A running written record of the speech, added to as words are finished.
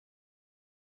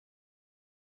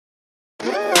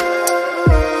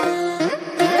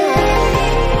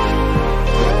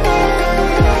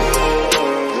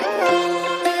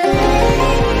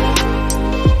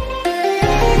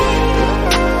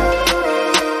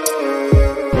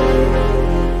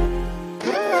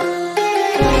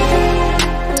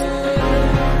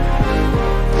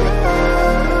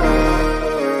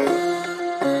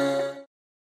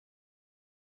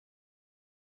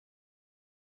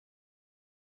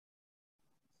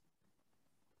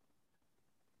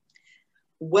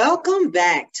Welcome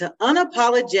back to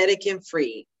Unapologetic and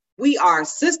Free. We are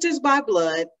sisters by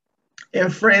blood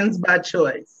and friends by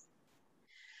choice.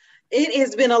 It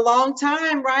has been a long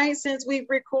time, right, since we've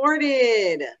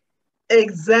recorded.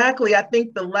 Exactly. I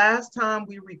think the last time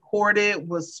we recorded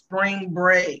was spring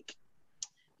break.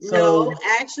 No,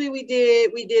 actually we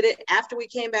did it after we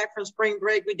came back from spring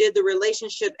break. We did the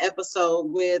relationship episode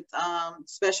with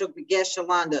special guest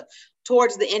Shalonda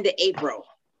towards the end of April.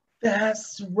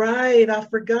 That's right. I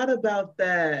forgot about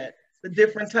that. The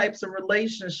different types of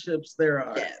relationships there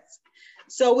are. Yes.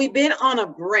 So we've been on a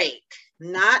break,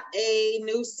 not a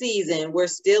new season. We're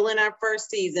still in our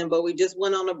first season, but we just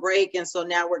went on a break. And so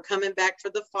now we're coming back for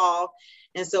the fall.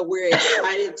 And so we're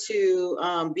excited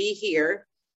to be here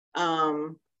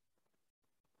because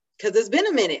it's been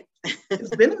a minute.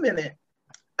 It's been a minute.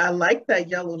 I like that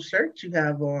yellow shirt you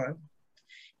have on.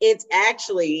 It's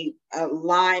actually a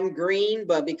lime green,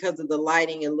 but because of the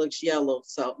lighting, it looks yellow.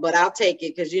 So, but I'll take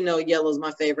it because yellow is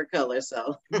my favorite color.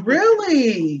 So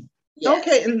really? Yes.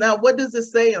 Okay. And now what does it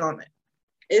say on it?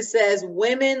 It says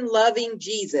women loving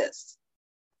Jesus.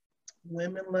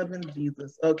 Women loving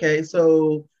Jesus. Okay.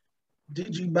 So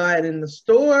did you buy it in the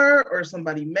store or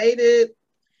somebody made it?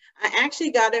 I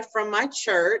actually got it from my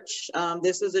church.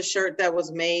 This is a shirt that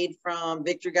was made from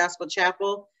Victory Gospel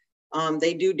Chapel.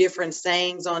 They do different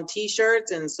sayings on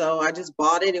t-shirts. And so I just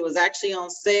bought it. It was actually on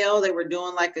sale. They were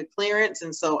doing like a clearance.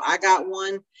 And so I got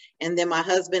one. And then my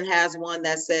husband has one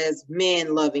that says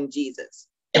men loving Jesus.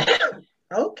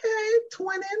 Okay.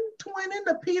 Twinning,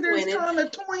 the Peter's kind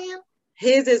of twin.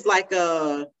 His is like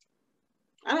a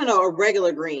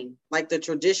regular green, like the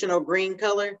traditional green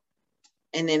color.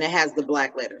 And then it has the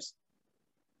black letters.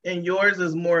 And yours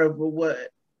is more of a what?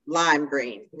 Lime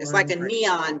green. It's like a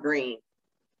neon green.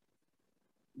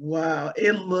 Wow,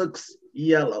 it looks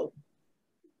yellow.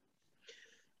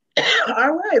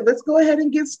 All right, let's go ahead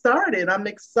and get started. I'm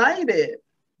excited.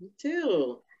 Me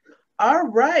too. All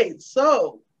right,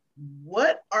 so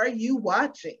what are you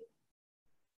watching?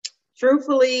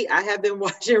 Truthfully, I have been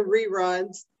watching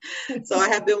reruns. So I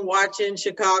have been watching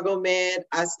Chicago Med.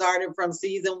 I started from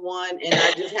season 1 and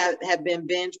I just have been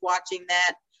binge watching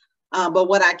that. But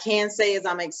what I can say is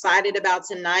I'm excited about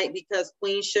tonight because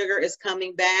Queen Sugar is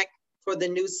coming back for the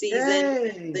new season.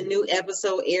 Yay. The new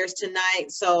episode airs tonight.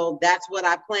 So that's what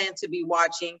I plan to be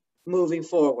watching moving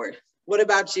forward. What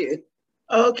about you?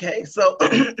 Okay, so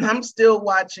I'm still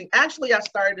watching. Actually, I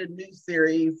started a new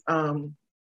series. I'm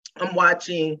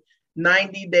watching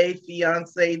 90 Day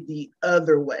Fiance the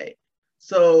other way.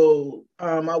 So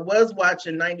I was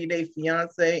watching 90 Day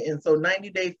Fiance. And so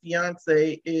 90 Day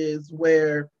Fiance is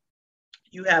where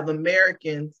you have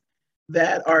Americans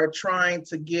that are trying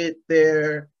to get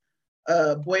their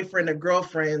boyfriend or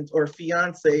girlfriends or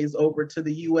fiancés over to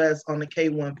the US on the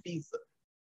K-1 visa.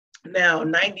 Now,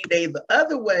 90 Days the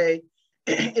other way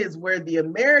is where the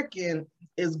American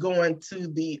is going to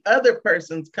the other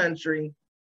person's country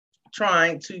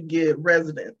trying to get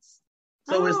residence.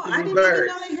 So it's the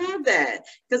reverse. I didn't even know they had that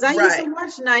because I used to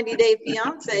watch 90 Day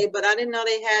Fiance, but I didn't know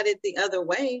they had it the other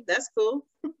way. That's cool.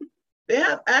 They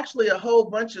have actually a whole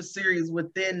bunch of series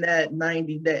within that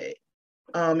 90 Day.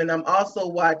 And I'm also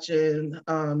watching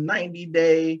 90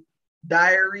 Day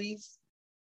Diaries.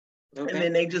 Okay. And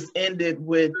then they just ended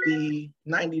with the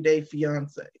 90 Day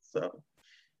Fiance. So,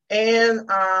 and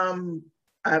I'm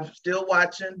still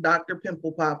watching Dr.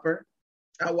 Pimple Popper.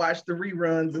 I watch the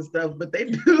reruns and stuff, but they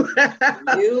do have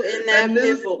you and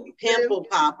that pimple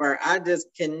popper. I just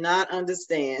cannot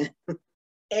understand.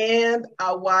 And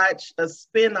I watch a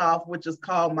spinoff, which is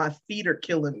called My Feet Are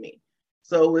Killing Me.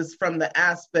 So it's from the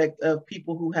aspect of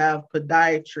people who have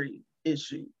podiatry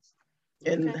issues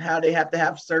and how they have to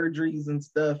have surgeries and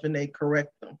stuff and they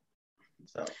correct them.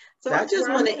 So I just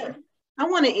want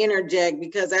to interject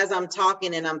because as I'm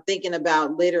talking and I'm thinking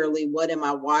about literally what am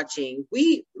I watching,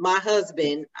 my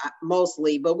husband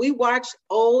mostly, but we watch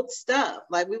old stuff.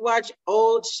 Like we watch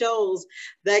old shows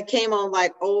that came on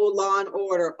like old Law and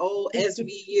Order, old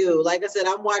SVU. Like I said,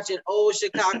 I'm watching old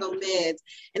Chicago Meds.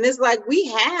 And it's like we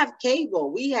have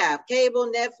cable,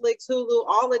 Netflix, Hulu,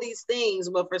 all of these things.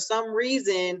 But for some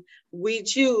reason, we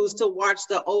choose to watch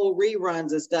the old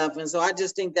reruns and stuff. And so I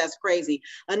just think that's crazy.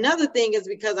 Another thing is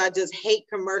because I just hate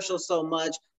commercials so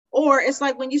much, or it's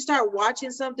like when you start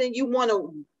watching something, you want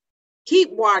to keep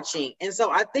watching. And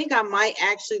so I think I might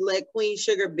actually let Queen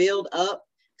Sugar build up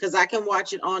because I can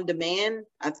watch it on demand.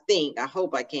 I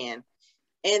hope I can.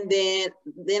 And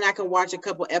then I can watch a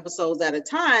couple episodes at a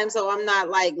time. So I'm not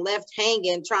like left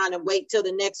hanging trying to wait till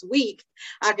the next week.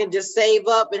 I can just save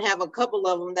up and have a couple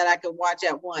of them that I can watch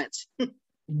at once.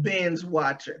 Binge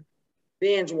watcher.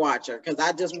 binge watcher because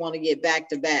I just want to get back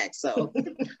to back. So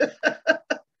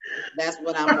that's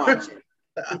what I'm watching.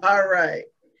 All right.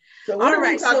 So what are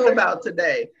we talking about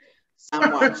today?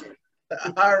 I'm watching.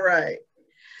 All right.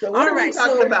 So what are we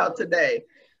talking about today?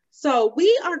 So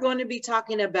we are going to be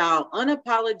talking about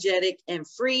unapologetic and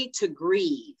free to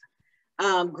grieve.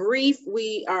 Grief,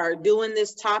 we are doing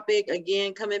this topic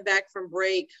again, coming back from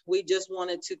break. We just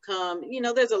wanted to come,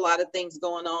 there's a lot of things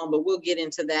going on, but we'll get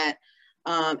into that.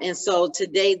 And so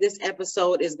today, this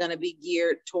episode is going to be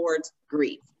geared towards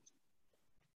grief.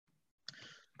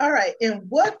 All right. And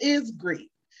what is grief?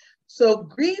 So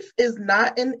grief is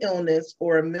not an illness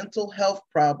or a mental health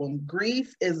problem.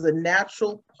 Grief is a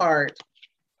natural part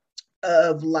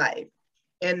of life.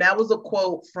 And that was a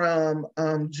quote from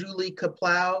Julie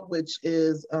Kaplow, which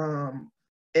is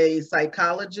a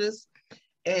psychologist.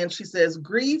 And she says,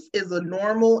 grief is a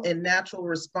normal and natural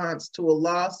response to a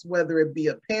loss, whether it be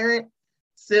a parent,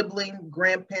 sibling,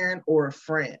 grandparent, or a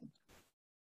friend.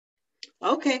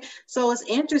 Okay, so it's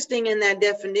interesting in that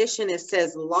definition, it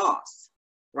says loss,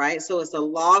 right? So it's a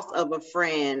loss of a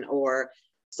friend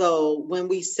so when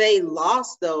we say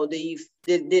loss though, did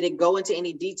it go into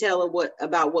any detail of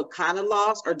about what kind of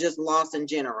loss or just loss in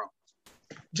general?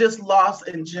 Just loss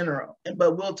in general,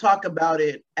 but we'll talk about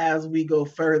it as we go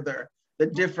further, the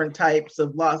different types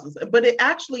of losses. But it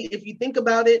actually, if you think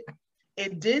about it,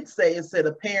 it said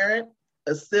a parent,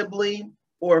 a sibling,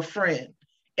 or a friend.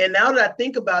 And now that I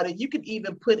think about it, you could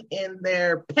even put in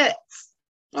their pets.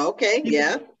 Okay,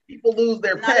 People lose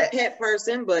their pets. I'm not a pet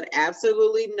person, but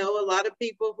absolutely know a lot of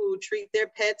people who treat their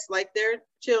pets like their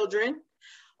children.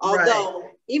 Although,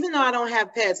 even though I don't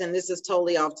have pets, and this is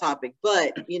totally off topic,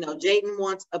 but, Jayden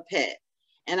wants a pet.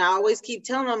 And I always keep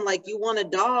telling him, like, you want a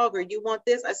dog or you want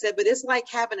this? I said, but it's like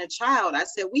having a child. I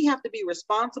said, we have to be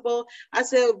responsible. I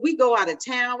said, we go out of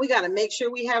town. We got to make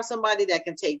sure we have somebody that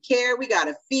can take care. We got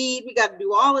to feed. We got to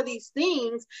do all of these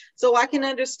things. So I can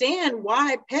understand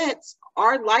why pets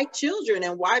are like children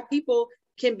and why people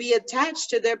can be attached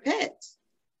to their pets.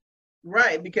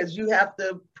 Right, because you have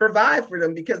to provide for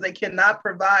them because they cannot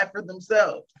provide for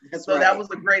themselves. That's so right. That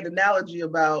was a great analogy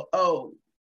about,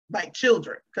 like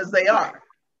children, because they are.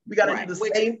 We got to do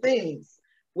the same things.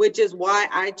 Which is why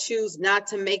I choose not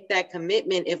to make that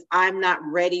commitment if I'm not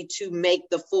ready to make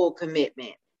the full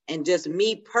commitment. And just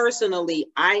me personally,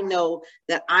 I know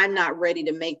that I'm not ready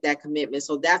to make that commitment.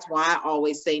 So that's why I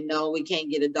always say, no, we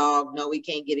can't get a dog. No, we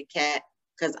can't get a cat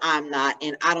because I'm not.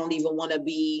 And I don't even want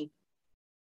the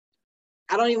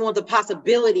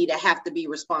possibility to have to be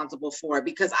responsible for it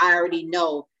because I already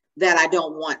know that I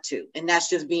don't want to. And that's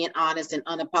just being honest and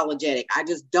unapologetic. I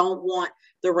just don't want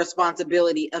the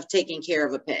responsibility of taking care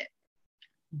of a pet.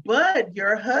 But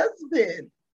your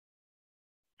husband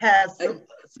has some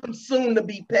soon to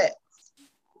be pets.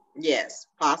 Yes,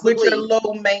 possibly. Which are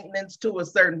low maintenance to a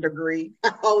certain degree.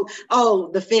 Oh,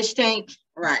 the fish tank.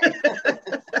 Right.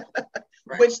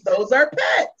 Right. Which those are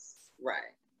pets.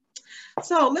 Right.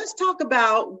 So let's talk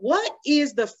about what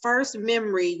is the first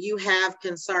memory you have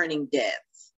concerning death.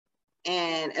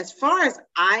 And as far as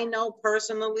I know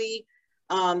personally,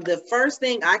 the first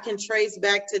thing I can trace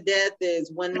back to death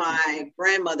is when my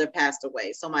grandmother passed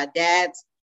away. So my dad's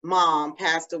mom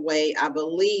passed away, I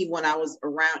believe, when I was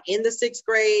around in the 6th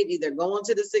grade, either going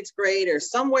to the 6th grade or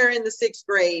somewhere in the 6th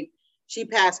grade, she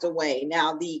passed away.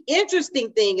 Now, the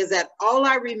interesting thing is that all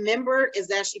I remember is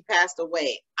that she passed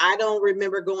away. I don't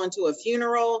remember going to a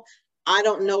funeral. I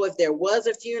don't know if there was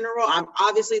a funeral.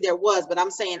 Obviously there was, but I'm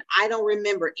saying I don't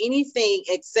remember anything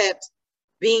except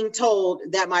being told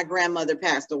that my grandmother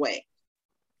passed away.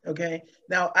 Okay.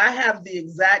 Now I have the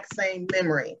exact same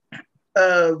memory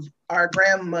of our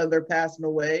grandmother passing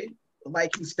away,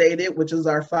 like you stated, which is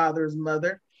our father's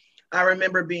mother. I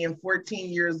remember being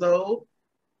 14 years old,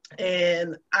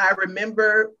 and I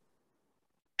remember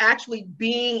actually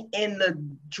being in the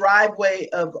driveway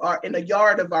in the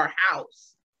yard of our house.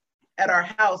 At our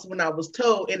house when I was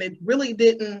told, and it really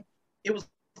didn't, it was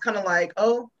kind of like,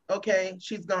 oh, okay,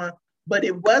 she's gone. But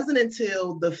it wasn't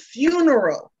until the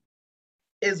funeral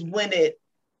is when it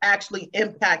actually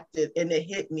impacted and it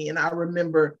hit me. And I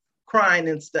remember crying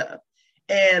and stuff.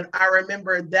 And I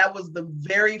remember that was the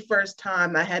very first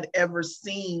time I had ever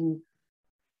seen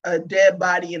a dead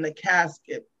body in a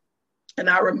casket. And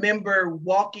I remember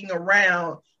walking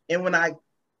around, and when I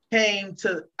I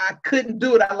couldn't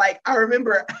do it. I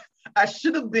remember I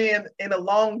should have been in a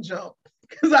long jump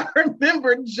because I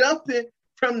remember jumping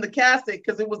from the casket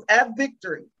because it was at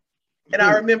Victory. And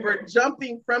I remember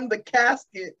jumping from the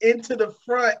casket into the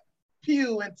front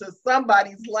pew into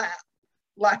somebody's lap.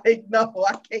 No,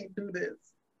 I can't do this.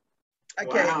 I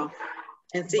can't.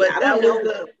 And see, I don't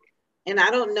know. And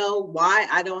I don't know why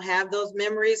I don't have those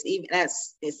memories. Even at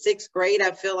in sixth grade,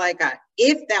 I feel like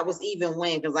if that was even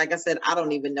when, because like I said, I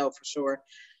don't even know for sure.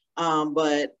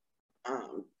 But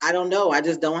I don't know. I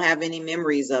just don't have any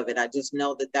memories of it. I just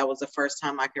know that that was the first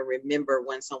time I can remember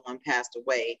when someone passed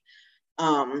away.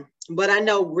 But I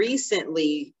know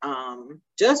recently,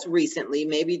 just recently,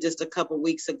 maybe just a couple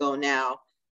weeks ago now,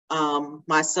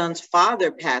 my son's father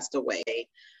passed away.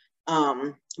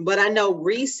 But I know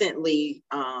recently,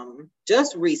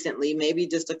 just recently, maybe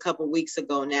just a couple weeks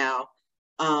ago now,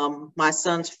 my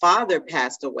son's father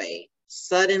passed away.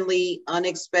 Suddenly,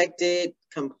 unexpected,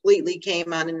 completely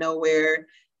came out of nowhere.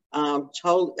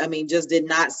 Just did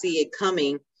not see it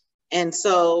coming. And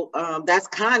so that's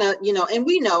kind of, and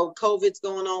we know COVID's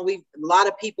going on. A lot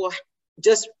of people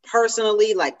just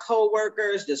personally, like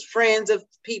coworkers, just friends of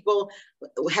people,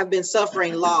 have been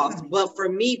suffering loss. But for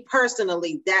me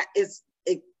personally,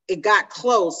 it got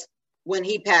close when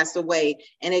he passed away,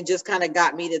 and it just kind of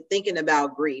got me to thinking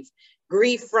about grief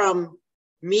from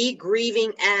me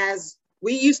grieving, as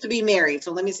we used to be married.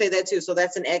 So let me say that too. So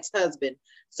that's an ex-husband.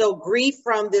 So grief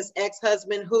from this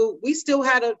ex-husband who we still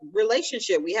had a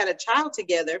relationship. We had a child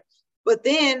together, but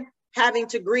then having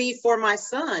to grieve for my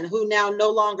son who now no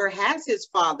longer has his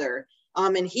father.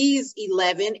 And he's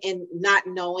 11 and not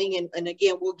knowing. And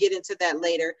again, we'll get into that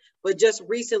later. But just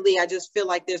recently, I just feel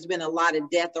like there's been a lot of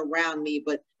death around me,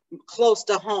 but close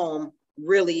to home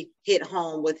really hit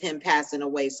home with him passing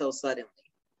away so suddenly.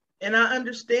 And I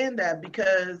understand that,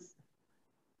 because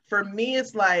for me,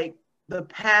 it's like the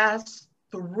past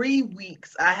 3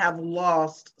 weeks, I have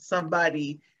lost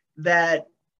somebody that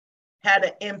had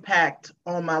an impact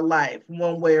on my life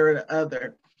one way or the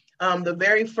other. The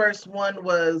very first one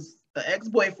was the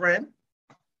ex-boyfriend.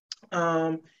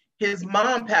 His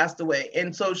mom passed away.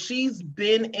 And so she's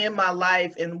been in my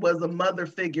life and was a mother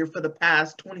figure for the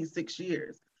past 26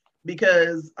 years,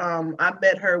 because I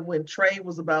met her when Trey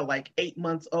was about like 8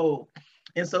 months old.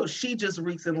 And so she just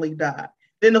recently died.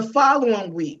 Then the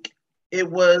following week, it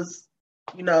was,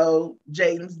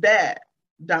 Jaden's dad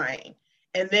dying.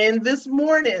 And then this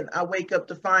morning, I wake up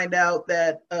to find out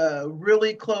that a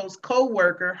really close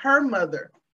coworker, her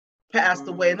mother, passed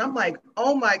away. And I'm like,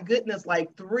 oh my goodness,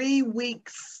 like 3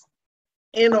 weeks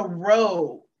in a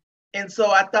row. And so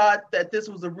I thought that this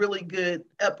was a really good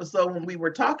episode when we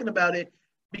were talking about it,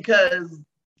 because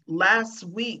last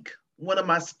week, one of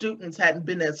my students hadn't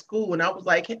been at school. And I was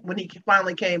like, when he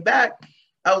finally came back,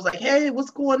 I was like, hey, what's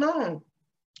going on?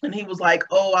 And he was like,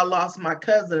 oh, I lost my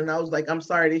cousin. And I was like, I'm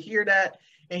sorry to hear that.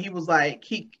 And he was like,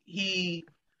 he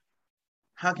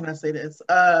how can I say this?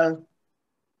 I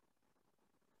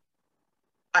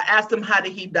asked him, how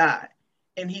did he die?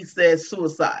 And he said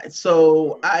suicide.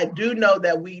 So I do know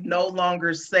that we no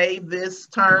longer say this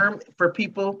term for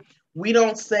people. We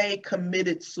don't say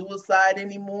committed suicide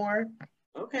anymore.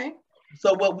 Okay.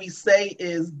 So what we say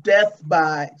is death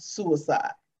by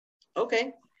suicide.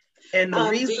 Okay. And the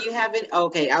reason, do you have it?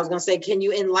 Okay, I was gonna say, can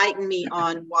you enlighten me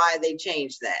on why they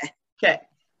changed that? Okay.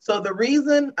 So the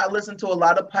reason, I listen to a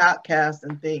lot of podcasts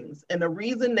and things, and the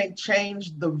reason they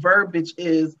changed the verbiage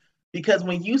is because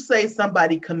when you say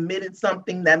somebody committed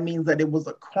something, that means that it was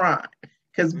a crime.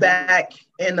 Because back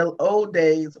in the old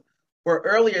days or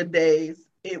earlier days,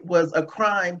 it was a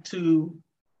crime to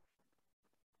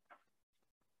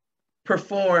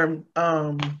perform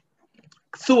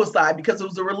suicide, because it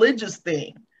was a religious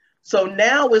thing. So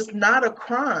now it's not a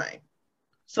crime.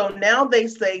 So now they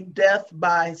say death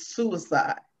by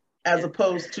suicide as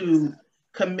opposed to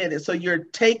committed. So you're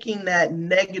taking that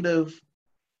negative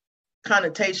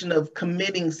connotation of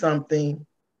committing something,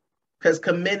 because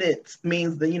committed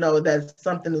means that, that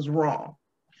something is wrong.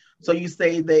 So you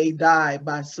say they died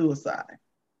by suicide.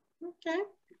 Okay,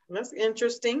 that's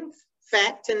interesting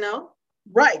fact to know.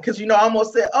 Right, because I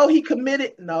almost said, oh, he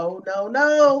committed. No.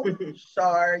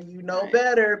 Shar, Right.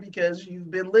 better, because you've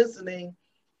been listening.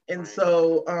 And Right.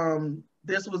 so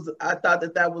I thought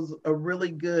that was a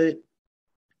really good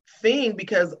thing,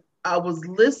 because I was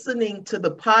listening to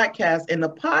the podcast, and the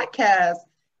podcast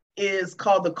is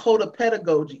called the Code of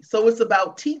Pedagogy. So it's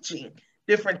about teaching,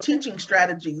 different teaching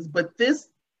strategies. But this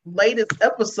latest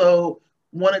episode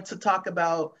wanted to talk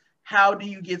about how do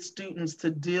you get students to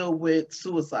deal with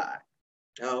suicide.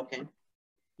 Oh, okay.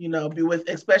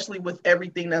 Especially with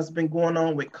everything that's been going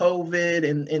on with COVID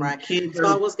and right. Kids. So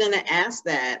I was going to ask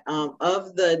that,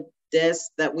 of the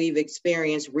deaths that we've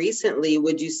experienced recently,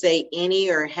 would you say any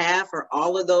or half or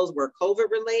all of those were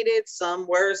COVID related? Some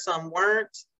were, some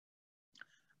weren't?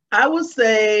 I would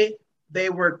say they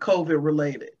were COVID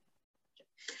related.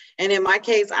 And in my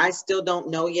case, I still don't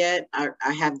know yet.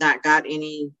 I have not got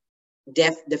any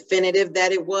definitive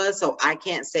that it was, so I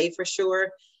can't say for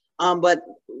sure. But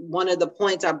one of the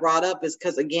points I brought up is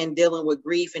because, again, dealing with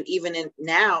grief, and even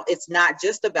now, it's not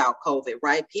just about COVID,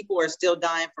 right? People are still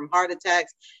dying from heart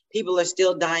attacks. People are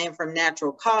still dying from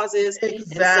natural causes.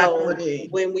 Exactly. And so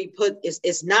when we put,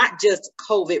 it's not just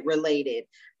COVID related,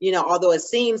 although it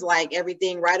seems like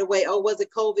everything right away, oh, was it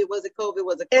COVID? Was it COVID?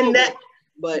 Was it COVID? And that,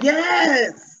 but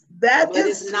yes, but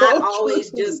it's not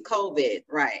always just COVID,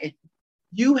 right?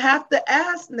 You have to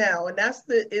ask now, and that's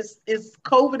it's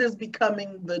COVID is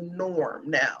becoming the norm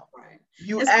now. Right.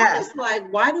 You ask, like,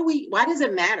 why does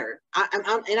it matter?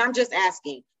 I'm just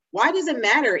asking, why does it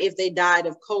matter if they died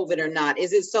of COVID or not?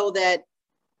 Is it so that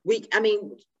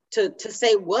to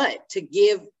say what? To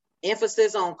give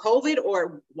emphasis on COVID,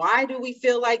 or why do we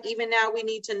feel like even now we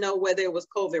need to know whether it was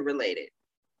COVID related?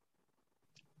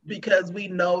 Because we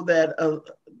know that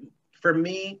for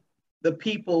me, the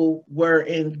people were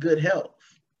in good health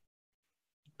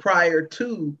prior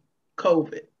to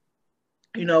COVID.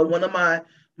 One of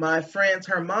my friends,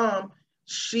 her mom,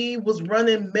 she was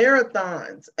running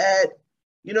marathons at,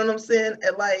 you know what I'm saying,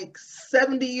 at like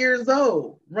 70 years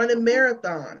old, running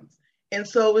marathons. And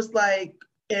so it's like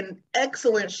in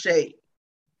excellent shape.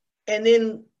 And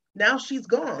then now she's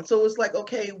gone. So it's like,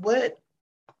 okay, what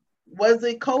was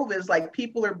it? COVID? It's like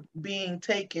people are being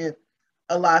taken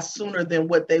a lot sooner than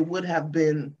what they would have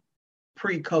been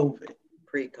pre-COVID.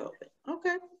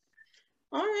 Okay.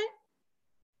 All right.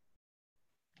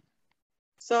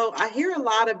 So I hear a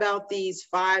lot about these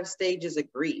 5 stages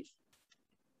of grief.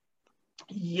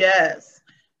 Yes.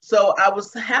 So I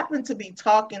happened to be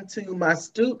talking to my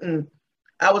student.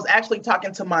 I was actually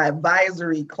talking to my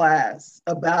advisory class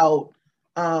about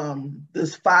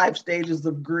this 5 stages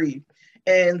of grief.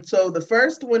 And so the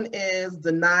first one is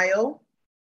denial.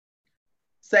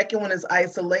 Second one is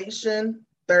isolation.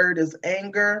 Third is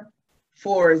anger.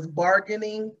 4 is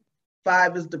bargaining.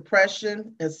 5 is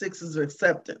depression, and 6 is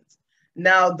acceptance.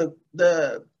 Now,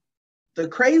 the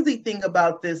crazy thing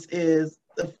about this is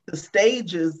the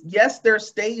stages, yes, they're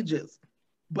stages,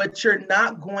 but you're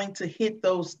not going to hit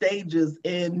those stages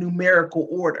in numerical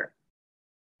order.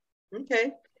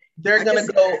 Okay. They're going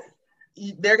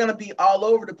to be all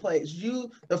over the place.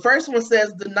 The first one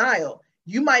says denial.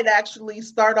 You might actually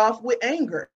start off with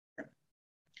anger.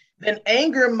 Then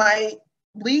anger might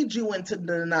lead you into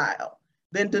denial.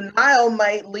 Then denial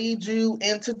might lead you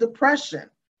into depression.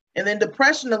 And then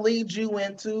depression will lead you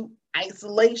into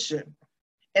isolation.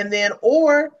 And then,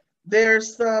 or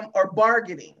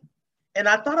bargaining. And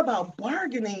I thought about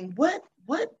bargaining. What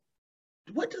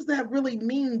does that really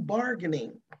mean,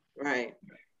 bargaining? Right.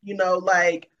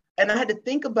 And I had to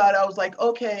think about it. I was like,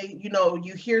 okay,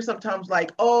 you hear sometimes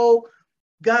like, oh,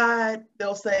 God,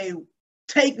 they'll say,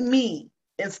 take me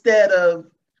instead of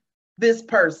this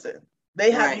person.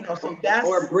 They have, right. So that's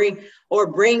or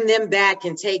bring them back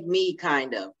and take me,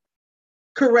 kind of.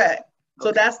 Correct. Okay.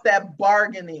 So that's that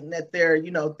bargaining that they're,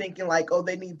 thinking like, oh,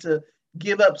 they need to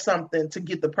give up something to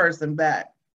get the person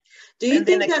back. Do you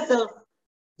think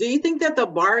that the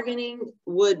bargaining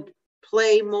would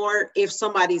play more if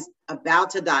somebody's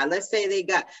about to die? Let's say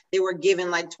they were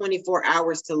given like 24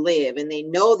 hours to live and they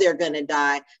know they're going to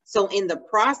die. So in the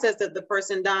process of the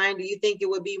person dying, do you think it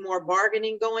would be more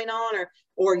bargaining going on,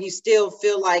 or you still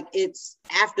feel like it's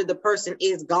after the person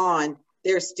is gone,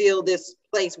 there's still this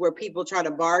place where people try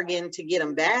to bargain to get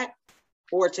them back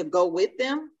or to go with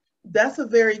them? That's a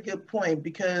very good point,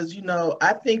 because,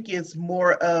 I think it's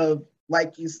more of,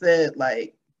 like you said,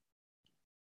 like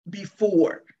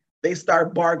before they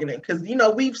start bargaining. Because,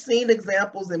 we've seen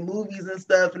examples in movies and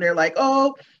stuff, and they're like,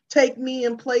 oh, take me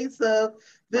in place of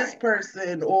this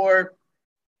person, or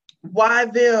why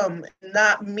them,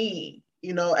 not me,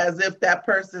 as if that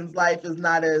person's life is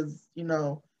not as,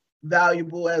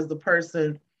 valuable as the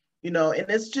person, and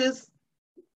it's just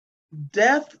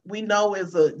death. We know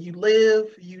is you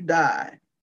live, you die,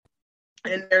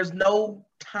 and there's no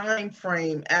time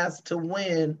frame as to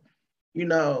when,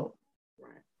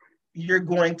 you're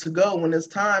going to go. When it's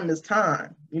time, is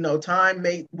time. Time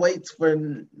waits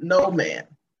for no man.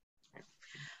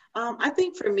 I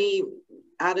think for me,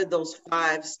 out of those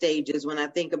 5 stages, when I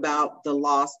think about the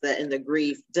loss and the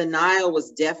grief, denial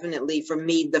was definitely for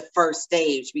me the first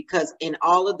stage, because in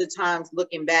all of the times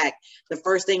looking back, the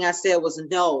first thing I said was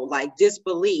no, like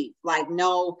disbelief, like,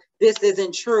 no, this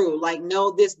isn't true. Like, no,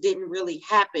 this didn't really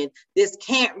happen. This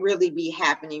can't really be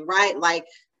happening, right? Like,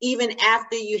 even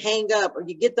after you hang up or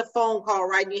you get the phone call,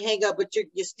 right, and you hang up, but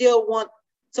you still want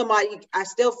somebody. I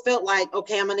still felt like,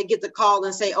 okay, I'm going to get the call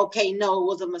and say, okay, no, it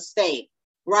was a mistake.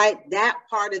 right? That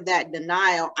part of that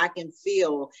denial I can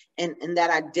feel, and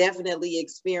that I definitely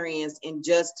experienced in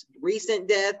just recent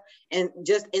death, and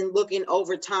just in looking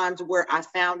over times where I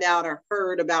found out or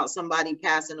heard about somebody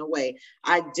passing away.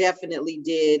 I definitely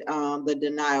did the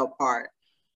denial part.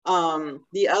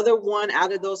 The other one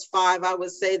out of those five, I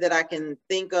would say that I can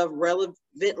think of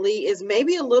relevantly is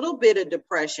maybe a little bit of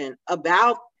depression,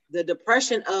 about the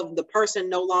depression of the person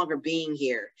no longer being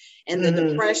here, and the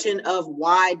depression of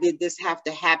why did this have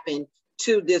to happen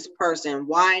to this person?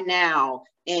 Why now?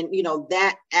 And, you know,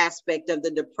 that aspect of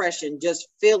the depression, just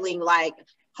feeling like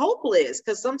hopeless,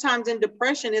 because sometimes in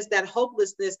depression is that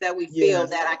hopelessness that we feel,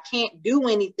 that I can't do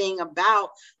anything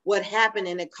about what happened,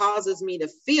 and it causes me to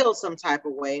feel some type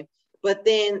of way. But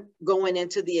then going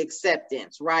into the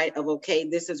acceptance, right, of, okay,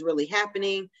 this is really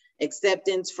happening.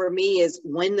 Acceptance for me is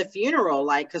when the funeral,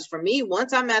 like, because for me,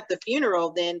 once I'm at the funeral,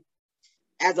 then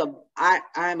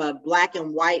I'm a black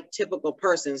and white typical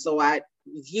person, so I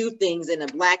view things in a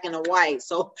black and a white.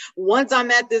 So once I'm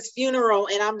at this funeral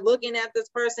and I'm looking at this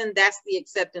person, that's the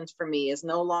acceptance for me. It's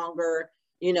no longer,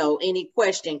 you know, any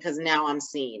question, because now I'm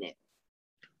seeing it.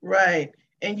 Right.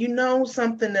 And you know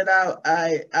something that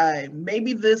I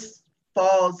maybe this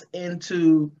falls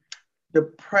into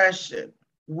depression,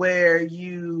 where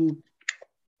you,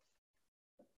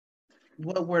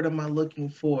 what word am I looking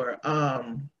for?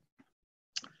 Oh,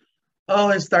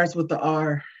 it starts with the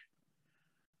R.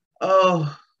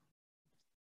 Oh,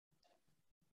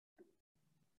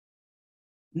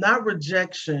 not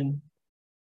rejection,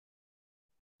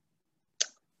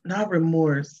 not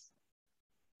remorse.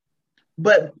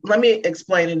 But let me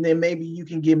explain, and then maybe you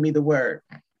can give me the word.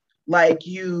 Like,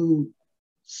 you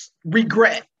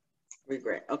regret.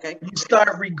 Regret. Okay. You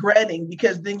start regretting,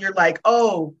 because then you're like,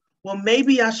 oh, well,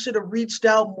 maybe I should have reached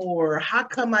out more. How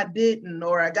come I didn't?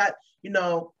 Or I got, you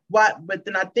know, what? But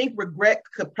then I think regret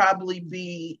could probably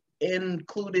be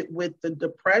included with the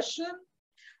depression.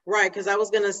 Right, because I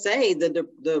was going to say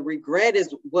the regret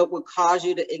is what would cause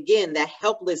you to, again, that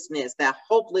helplessness, that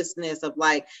hopelessness of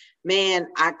like, man,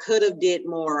 I could have did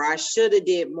more, I should have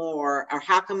did more, or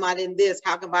how come I didn't this,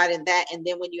 how come I didn't that? And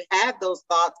then when you have those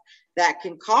thoughts, that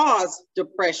can cause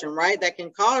depression, right? That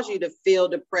can cause you to feel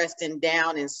depressed and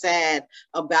down and sad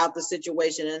about the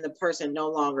situation and the person no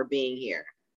longer being here.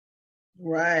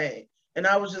 Right. And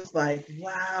I was just like,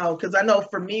 wow, because I know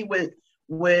for me with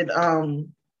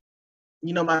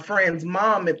you know, my friend's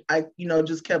mom, I, you know,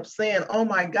 just kept saying, oh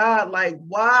my God, like,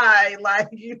 why? Like,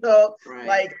 you know, right.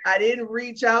 Like, I didn't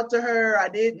reach out to her. I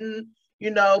didn't,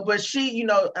 you know, but she, you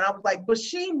know, and I was like, but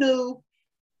she knew,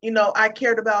 you know, I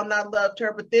cared about and I loved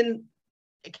her. But then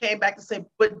it came back to say,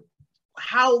 but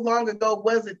how long ago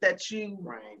was it that you,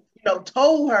 right. you know,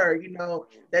 told her, you know,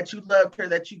 that you loved her,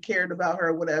 that you cared about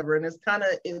her, whatever. And it's kind of,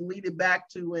 it leaded back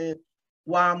to it,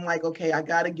 why I'm like, okay, I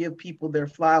got to give people their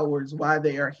flowers, why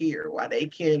they are here, why they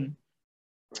can,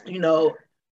 you know,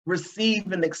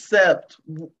 receive and accept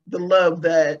the love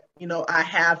that, you know, I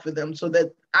have for them, so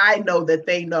that I know that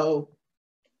they know,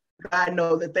 I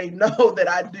know that they know that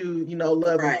I do, you know,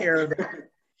 love and care of them.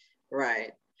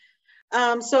 Right.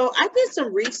 So I did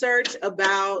some research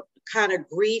about kind of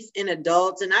grief in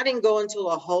adults, and I didn't go into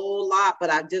a whole lot,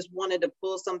 but I just wanted to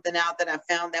pull something out that I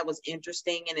found that was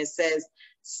interesting. And it says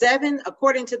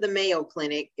according to the Mayo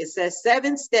Clinic, it says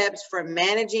 7 steps for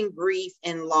managing grief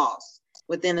and loss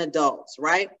within adults,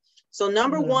 right? So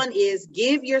number 1 is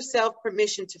give yourself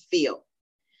permission to feel.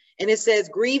 And it says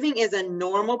grieving is a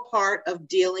normal part of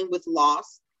dealing with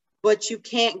loss, but you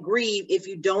can't grieve if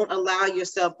you don't allow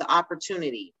yourself the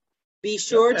opportunity. Be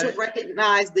sure to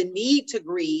recognize the need to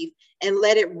grieve and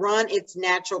let it run its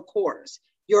natural course.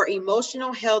 Your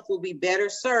emotional health will be better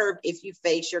served if you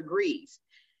face your grief.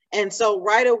 And so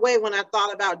right away, when I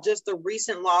thought about just the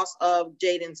recent loss of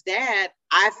Jaden's dad,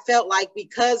 I felt like,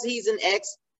 because he's an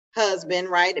ex-husband,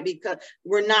 right? Because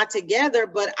we're not together,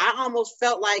 but I almost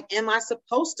felt like, am I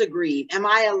supposed to grieve? Am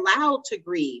I allowed to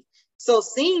grieve? So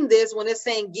seeing this, when it's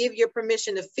saying give your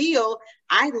permission to feel,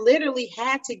 I literally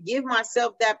had to give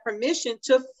myself that permission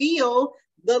to feel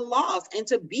the loss and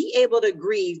to be able to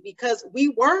grieve, because we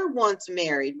were once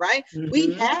married, right?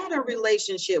 We had a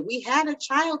relationship. We had a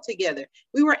child together.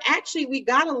 We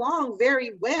got along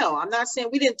very well. I'm not saying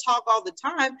we didn't talk all the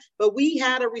time, but we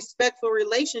had a respectful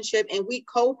relationship and we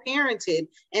co-parented.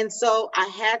 And so I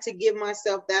had to give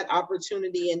myself that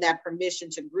opportunity and that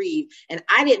permission to grieve. And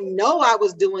I didn't know I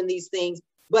was doing these things,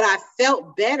 but I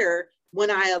felt better when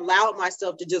I allowed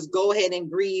myself to just go ahead and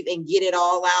grieve and get it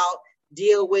all out,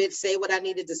 deal with, say what I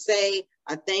needed to say.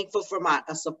 I'm thankful for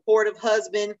a supportive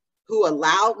husband who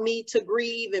allowed me to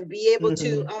grieve and be able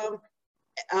to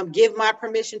give my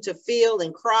permission to feel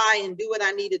and cry and do what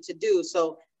I needed to do.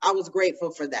 So I was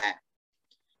grateful for that.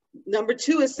 Number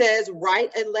 2, it says,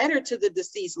 write a letter to the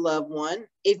deceased loved one.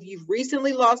 If you've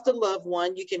recently lost a loved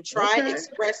one, you can try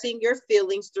expressing your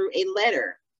feelings through a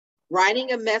letter.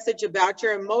 Writing a message about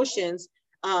your emotions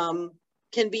can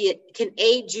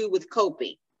aid you with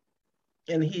coping.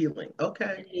 And healing.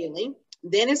 Okay. And healing.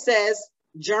 Then it says,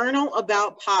 journal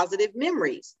about positive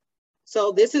memories.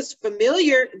 So this is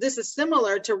familiar. This is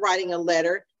similar to writing a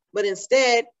letter, but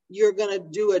instead you're going to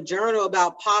do a journal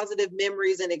about positive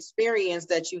memories and experience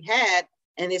that you had.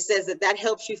 And it says that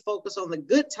helps you focus on the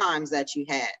good times that you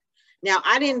had. Now,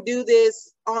 I didn't do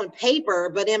this on paper,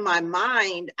 but in my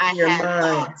mind, I had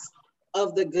thoughts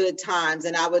of the good times,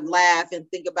 and I would laugh and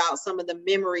think about some of the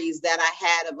memories that I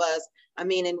had of us. I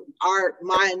mean, and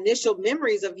my initial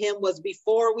memories of him was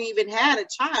before we even had a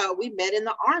child. We met in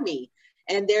the Army.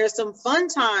 And there's some fun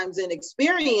times and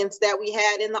experience that we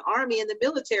had in the Army and the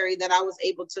military that I was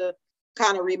able to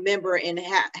kind of remember and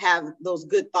have those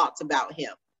good thoughts about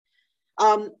him.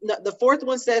 The 4th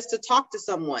one says to talk to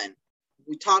someone.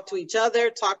 We talk to each other,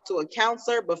 talk to a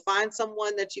counselor, but find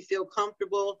someone that you feel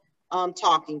comfortable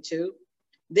talking to.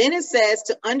 Then it says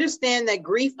to understand that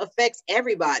grief affects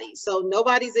everybody. So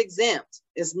nobody's exempt.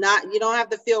 It's not, you don't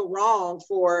have to feel wrong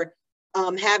for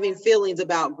having feelings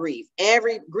about grief.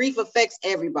 Grief affects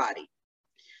everybody.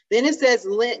 Then it says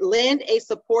lend a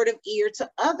supportive ear to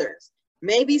others.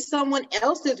 Maybe someone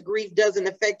else's grief doesn't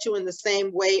affect you in the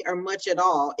same way or much at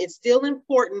all. It's still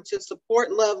important to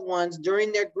support loved ones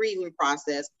during their grieving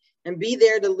process and be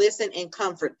there to listen and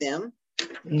comfort them.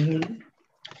 Mm-hmm.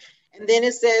 And then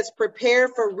it says prepare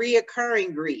for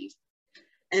reoccurring grief.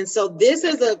 And so this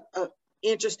is a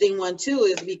interesting one too,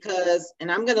 is because,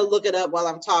 and I'm going to look it up while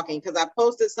I'm talking, because I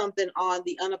posted something on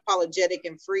the Unapologetic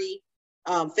and Free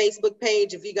Facebook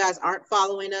page. If you guys aren't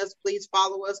following us, please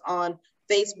follow us on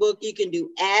Facebook. You can do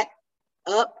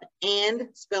 @up and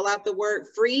spell out the word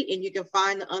free, and you can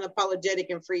find the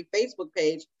Unapologetic and Free Facebook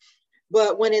page.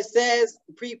 But when it says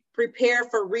prepare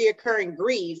for reoccurring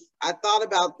grief, I thought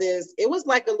about this. It was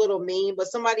like a little meme, but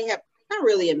somebody had, not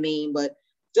really a meme, but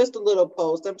just a little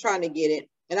post. I'm trying to get it.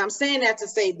 And I'm saying that to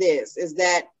say this, is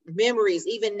that memories,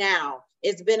 even now,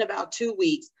 it's been about 2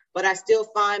 weeks, but I still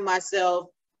find myself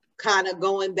kind of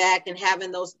going back and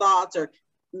having those thoughts, or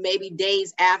maybe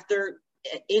days after,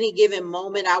 at any given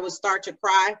moment, I would start to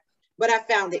cry. But I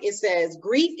found it. It says,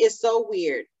 grief is so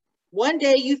weird. One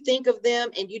day you think of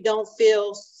them and you don't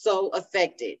feel so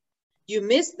affected. You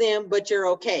miss them, but you're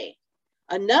okay.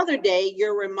 Another day,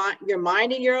 you're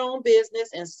minding your own business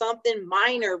and something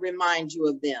minor reminds you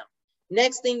of them.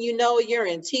 Next thing you know, you're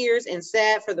in tears and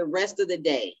sad for the rest of the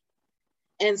day.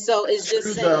 And so it's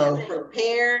just saying,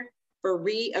 prepare for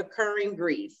reoccurring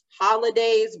grief.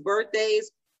 Holidays, birthdays,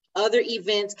 other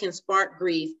events can spark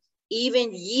grief,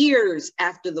 even years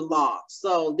after the loss.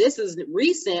 So this is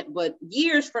recent, but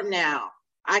years from now,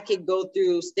 I could go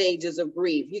through stages of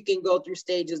grief. You can go through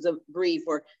stages of grief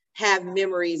or have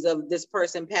memories of this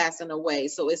person passing away.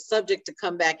 So it's subject to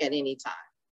come back at any time.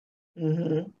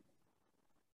 Mm-hmm.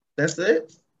 That's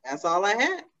it? That's all I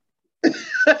had.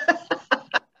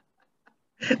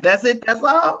 That's it? That's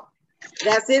all?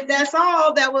 That's it. That's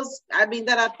all. That was, I mean,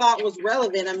 that I thought was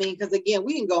relevant. I mean, because again,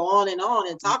 we can go on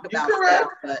and talk about stuff,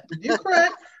 but you're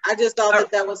correct. I just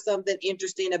thought that was something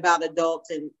interesting about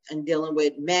adults and dealing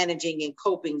with managing and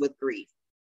coping with grief.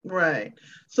 Right.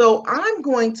 So I'm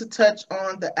going to touch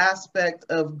on the aspect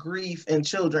of grief in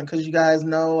children, because you guys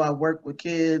know I work with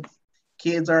kids.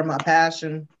 Kids are my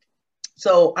passion.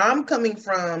 So I'm coming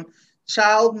from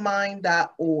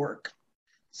childmind.org.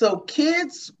 So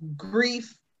kids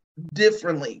grieve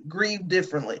differently.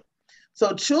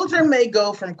 So children may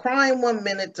go from crying 1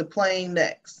 minute to playing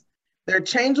next. Their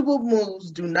changeable moods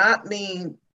do not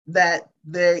mean that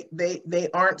they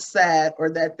aren't sad or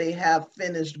that they have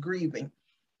finished grieving.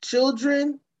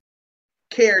 Children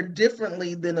care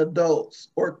differently than adults,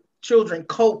 or children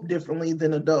cope differently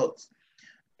than adults.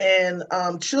 And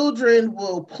children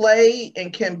will play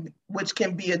which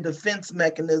can be a defense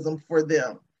mechanism for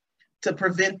them to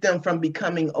prevent them from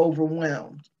becoming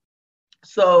overwhelmed.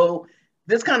 So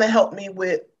this kind of helped me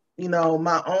with,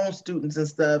 my own students and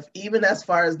stuff, even as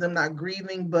far as them not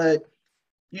grieving, but,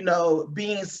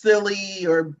 being silly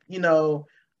or,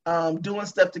 doing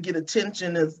stuff to get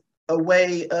attention is a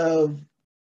way of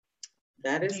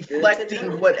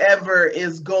deflecting whatever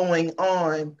is going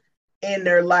on in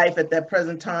their life at that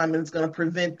present time, and it's going to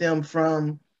prevent them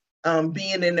from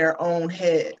being in their own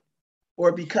head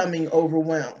or becoming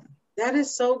overwhelmed. That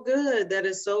is so good. That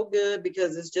is so good,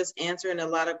 because it's just answering a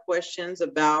lot of questions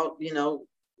about,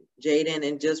 Jaden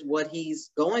and just what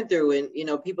he's going through. And, you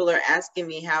know, people are asking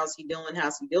me, how's he doing?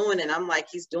 How's he doing? And I'm like,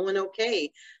 he's doing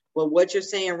okay. But what you're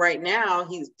saying right now,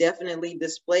 he's definitely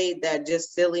displayed that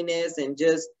just silliness and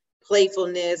just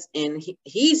playfulness. And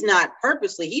he's not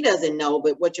purposely, he doesn't know,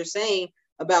 but what you're saying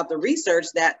about the research,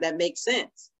 that makes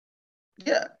sense.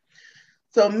 Yeah.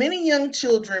 So many young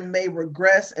children may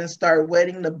regress and start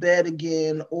wetting the bed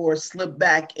again or slip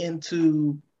back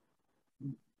into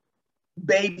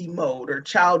baby mode or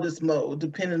childish mode,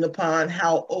 depending upon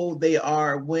how old they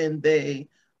are when they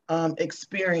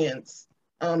experience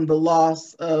the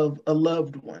loss of a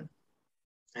loved one.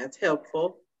 That's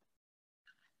helpful.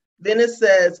 Then it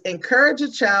says, encourage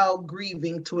a child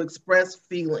grieving to express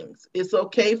feelings. It's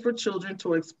okay for children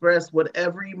to express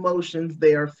whatever emotions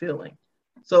they are feeling.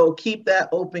 So keep that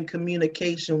open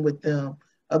communication with them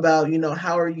about, you know,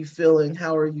 how are you feeling?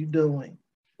 How are you doing?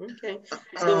 Okay.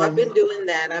 So I've been doing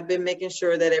that. I've been making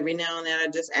sure that every now and then I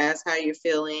just ask how you're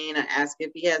feeling. I ask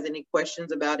if he has any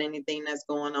questions about anything that's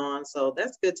going on. So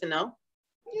that's good to know.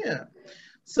 Yeah.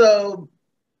 So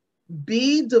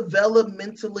be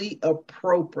developmentally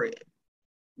appropriate.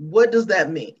 What does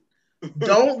that mean?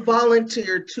 Don't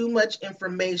volunteer too much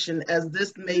information, as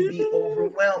this may be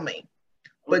overwhelming,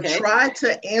 but try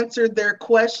to answer their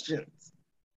questions.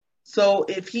 So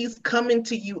if he's coming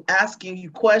to you asking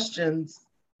you questions,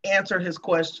 answer his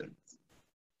questions.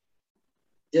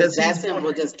 Just that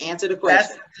simple. Just answer the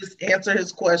question. Just answer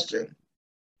his question.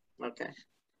 Okay.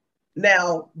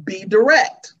 Now, be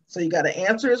direct. So you got to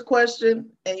answer his question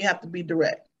and you have to be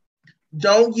direct.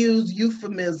 Don't use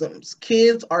euphemisms.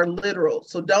 Kids are literal.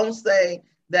 So don't say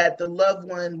that the loved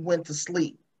one went to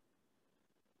sleep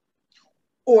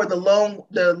or the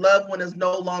loved one is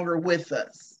no longer with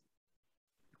us,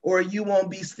 or you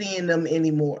won't be seeing them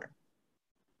anymore.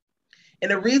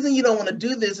 And the reason you don't want to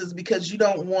do this is because you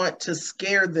don't want to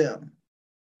scare them,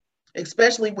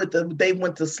 especially with they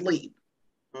went to sleep.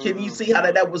 Can you see how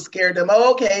that would scare them?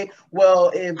 Oh, okay,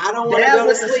 well, if I don't want to go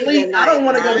to sleep, I don't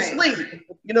want to go to sleep.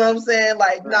 You know what I'm saying?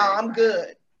 Like, no, I'm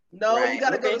good. No, Right. you got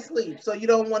to go to sleep. So you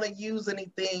don't want to use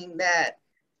anything that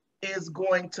is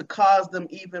going to cause them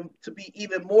to be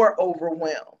even more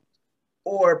overwhelmed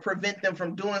or prevent them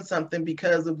from doing something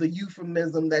because of the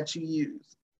euphemism that you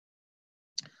use.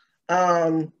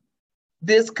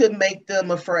 This could make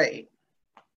them afraid.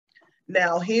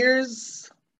 Now, here's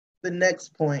the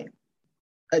next point.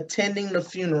 Attending the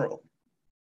funeral.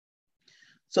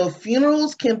 So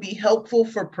funerals can be helpful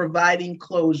for providing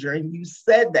closure. And you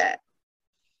said that,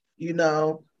 you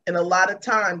know, and a lot of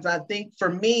times, I think for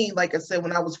me, like I said,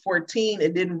 when I was 14,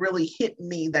 it didn't really hit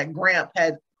me that Gramp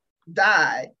had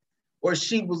died or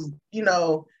she was, you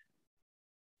know,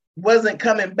 wasn't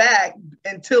coming back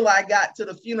until I got to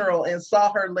the funeral and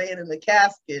saw her laying in the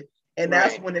casket. And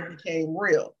that's when it became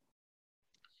real.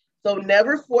 So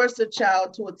never force a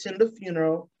child to attend a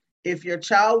funeral. If your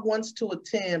child wants to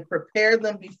attend, prepare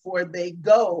them before they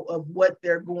go of what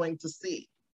they're going to see.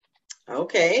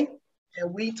 Okay.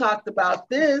 And we talked about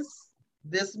this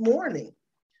morning.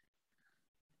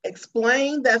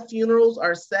 Explain that funerals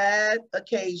are sad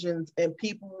occasions and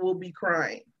people will be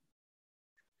crying.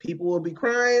 People will be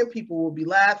crying, people will be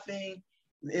laughing.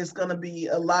 It's going to be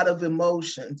a lot of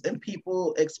emotions and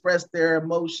people express their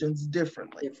emotions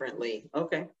differently.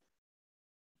 Okay.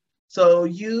 So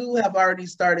you have already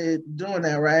started doing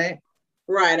that, right?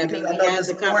 Right. I mean, we had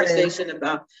the conversation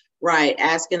about,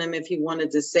 asking him if he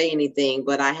wanted to say anything,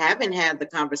 but I haven't had the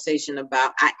conversation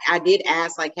about, I did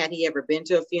ask, like, had he ever been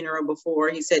to a funeral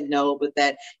before? He said no, but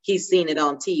that he's seen it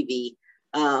on TV.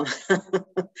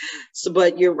 So,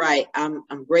 but you're right.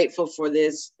 I'm grateful for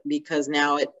this because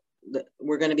now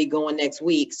we're going to be going next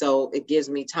week. So it gives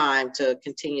me time to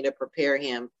continue to prepare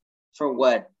him for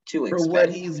what to expect. For what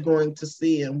he's going to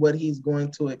see and what he's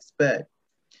going to expect.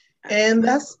 And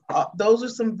those are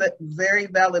some very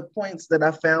valid points that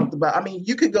I found about. I mean,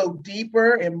 you could go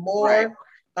deeper and more. Right.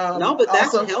 No, but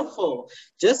that's helpful.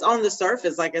 Just on the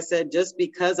surface, like I said, just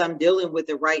because I'm dealing with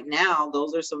it right now,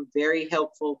 those are some very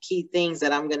helpful key things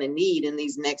that I'm going to need in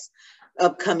these next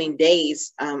upcoming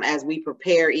days as we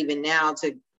prepare even now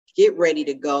to get ready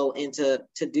to go and to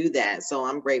do that. So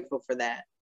I'm grateful for that.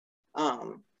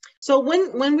 So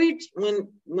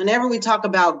whenever we talk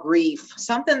about grief,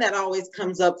 something that always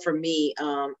comes up for me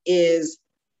is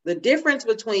the difference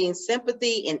between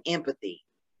sympathy and empathy.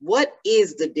 What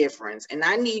is the difference? And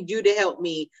I need you to help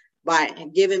me by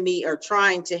giving me or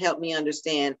trying to help me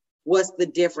understand what's the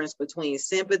difference between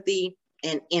sympathy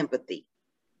and empathy.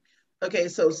 Okay,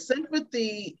 so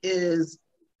sympathy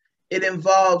it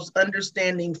involves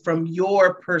understanding from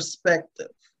your perspective.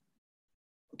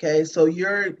 Okay, so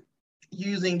you're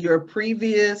using your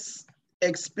previous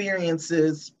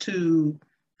experiences to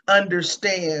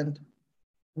understand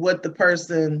what the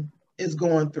person is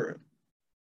going through.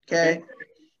 Okay.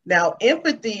 Now,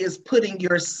 empathy is putting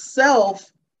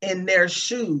yourself in their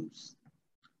shoes,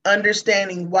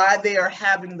 understanding why they are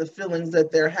having the feelings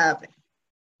that they're having.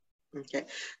 Okay.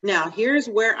 Now, here's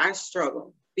where I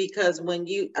struggle, because when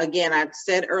again, I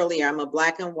said earlier, I'm a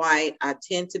black and white. I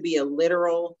tend to be a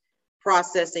literal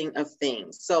processing of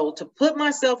things. So to put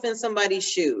myself in somebody's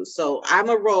shoes, so I'm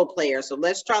a role player. So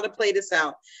let's try to play this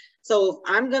out. So if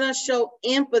I'm going to show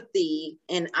empathy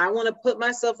and I want to put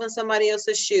myself in somebody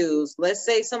else's shoes, let's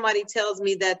say somebody tells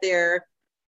me that their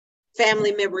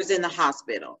family member is in the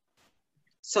hospital.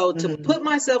 So to put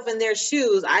myself in their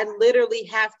shoes, I literally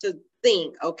have to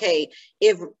think, okay,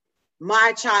 if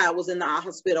my child was in the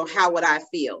hospital, how would I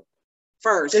feel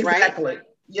first, exactly. Right?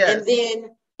 Yes.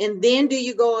 And then do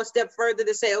you go a step further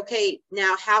to say, okay,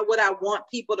 now how would I want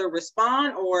people to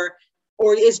respond, or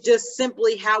it's just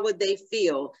simply how would they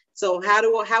feel? So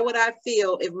how would I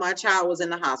feel if my child was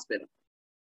in the hospital?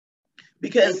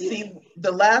 Because see,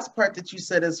 the last part that you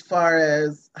said, as far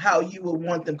as how you would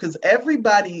want them, because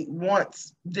everybody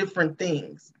wants different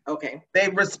things. Okay. They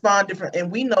respond different.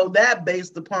 And we know that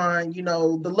based upon,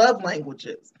 the love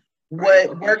languages. Right.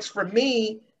 What works for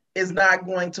me is not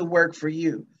going to work for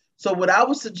you. So what I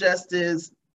would suggest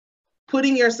is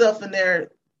putting yourself in their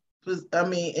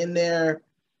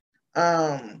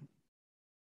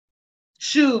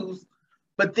shoes,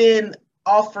 but then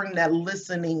offering that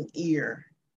listening ear.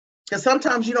 Because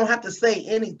sometimes you don't have to say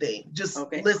anything, just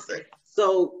listen.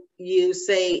 So you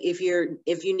say, if you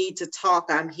need to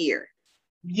talk, I'm here.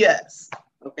 Yes.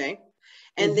 Okay.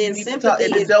 And then sympathy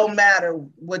it don't matter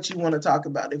what you want to talk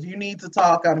about. If you need to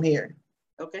talk, I'm here.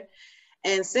 Okay.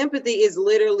 And sympathy is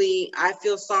literally, I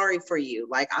feel sorry for you.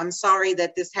 Like, I'm sorry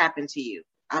that this happened to you.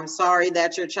 I'm sorry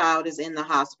that your child is in the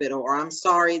hospital, or I'm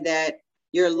sorry that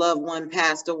your loved one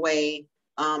passed away.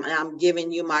 And I'm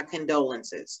giving you my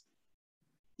condolences.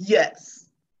 Yes.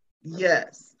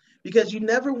 Yes. Because you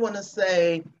never want to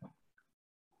say,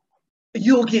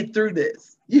 you'll get through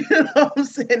this. You know what I'm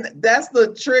saying? That's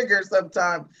the trigger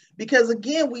sometimes. Because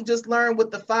again, we just learned with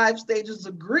the 5 stages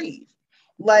of grief.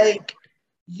 Like,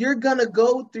 you're going to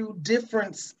go through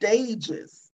different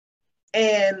stages.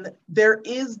 And there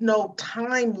is no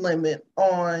time limit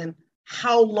on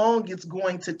how long it's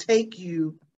going to take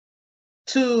you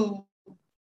to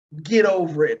get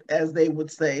over it, as they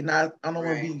would say. Not, I don't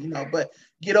want to be, but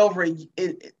get over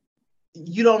it.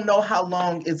 You don't know how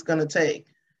long it's going to take.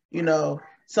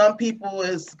 Some people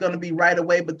it's going to be right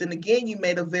away. But then again, you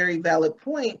made a very valid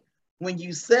point when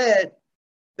you said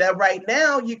that right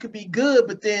now you could be good,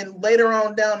 but then later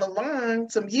on down the line,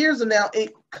 some years from now,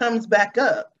 it comes back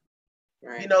up.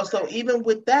 Right. So even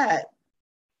with that,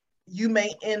 you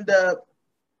may end up,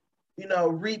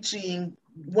 reaching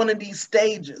one of these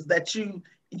stages that you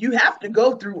have to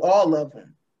go through all of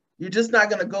them. You're just not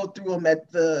going to go through them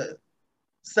at the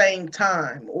same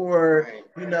time, or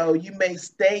you may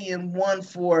stay in one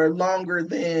for longer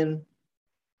than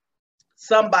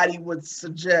somebody would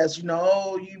suggest.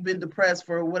 You've been depressed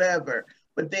for whatever,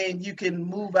 but then you can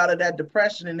move out of that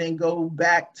depression and then go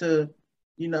back to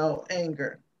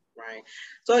anger. Right.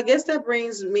 So I guess that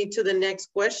brings me to the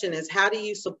next question, is how do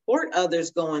you support others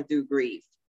going through grief?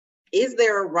 Is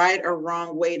there a right or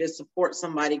wrong way to support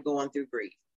somebody going through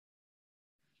grief?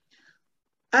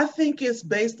 I think it's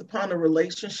based upon a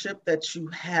relationship that you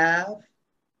have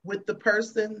with the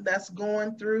person that's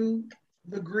going through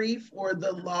the grief or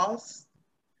the loss.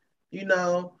 You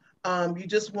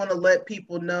just want to let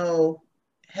people know,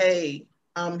 hey,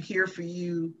 I'm here for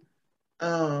you.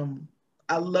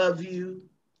 I love you.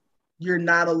 You're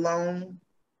not alone.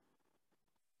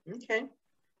 Okay.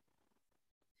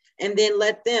 And then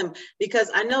let them,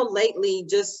 because I know lately,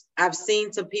 I've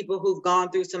seen some people who've gone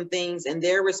through some things and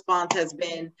their response has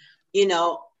been,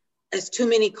 it's too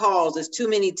many calls, it's too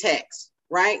many texts,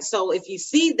 right? So if you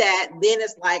see that, then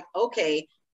it's like, okay,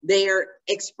 they're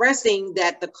expressing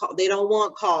that they don't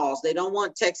want calls, they don't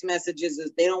want text messages,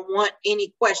 they don't want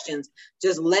any questions,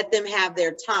 just let them have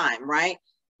their time, right?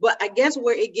 But I guess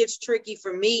where it gets tricky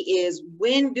for me is,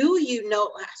 when do you know?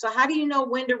 So how do you know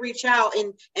when to reach out,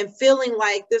 and feeling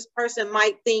like this person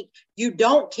might think you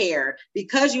don't care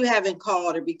because you haven't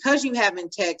called or because you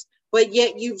haven't texted, but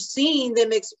yet you've seen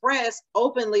them express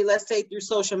openly, let's say through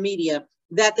social media,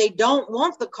 that they don't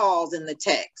want the calls and the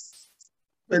texts.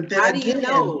 But then how do you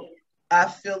know? I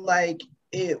feel like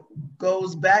it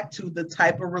goes back to the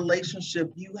type of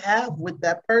relationship you have with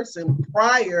that person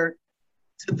prior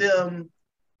to them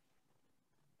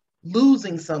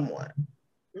losing someone.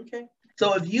 Okay.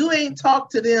 So if you ain't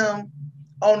talked to them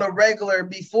on a regular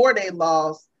before they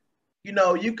lost, you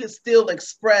know, you could still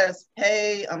express,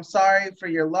 hey, I'm sorry for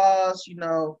your loss, you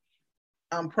know,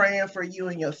 I'm praying for you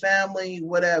and your family,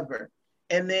 whatever.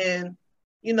 And then,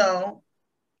 you know,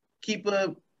 keep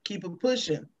a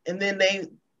pushing. And then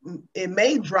it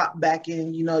may drop back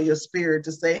in, you know, your spirit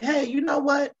to say, hey, you know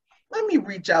what? Let me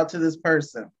reach out to this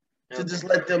person to just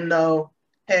let them know,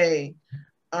 hey,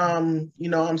 you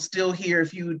know, I'm still here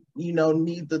if you know,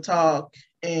 need to talk.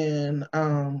 And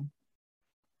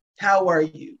how are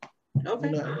you? Okay.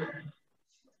 You know?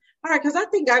 All right, because I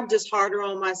think I'm just harder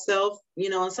on myself, you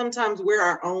know, and sometimes we're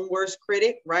our own worst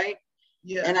critic, right?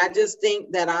 Yeah. And I just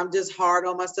think that I'm just hard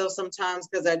on myself sometimes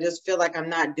because I just feel like I'm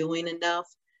not doing enough.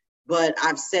 But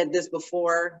I've said this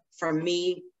before, for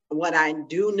me, what I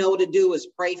do know to do is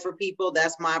pray for people.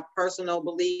 That's my personal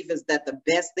belief, is that the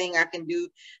best thing I can do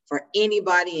for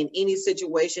anybody in any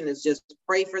situation is just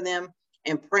pray for them.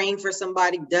 And praying for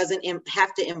somebody doesn't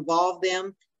have to involve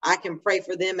them. I can pray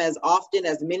for them as often,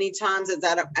 as many times as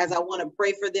I want to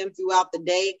pray for them throughout the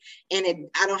day. And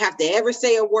I don't have to ever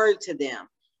say a word to them.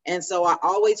 And so I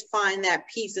always find that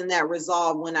peace and that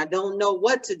resolve when I don't know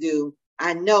what to do.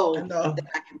 I know that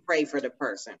I can pray for the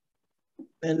person.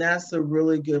 And that's a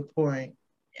really good point.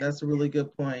 That's a really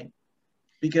good point,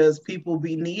 because people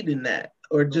be needing that,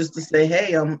 or just to say,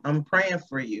 hey, I'm praying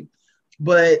for you.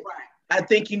 But I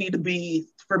think you need to be,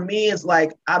 for me, it's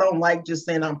like, I don't like just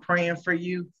saying I'm praying for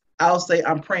you. I'll say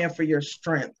I'm praying for your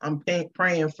strength. I'm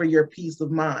praying for your peace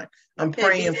of mind. I'm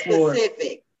praying for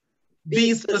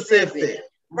be specific.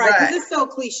 Right, because it's so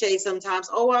cliche sometimes.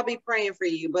 Oh, I'll be praying for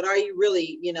you, but are you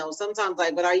really, you know, sometimes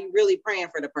like, but are you really praying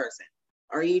for the person?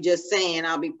 Or are you just saying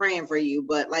I'll be praying for you,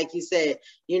 but like you said,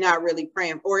 you're not really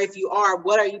praying? Or if you are,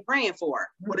 what are you praying for?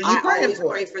 What are you praying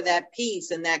for? Pray for that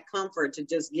peace and that comfort to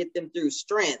just get them through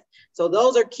strength. So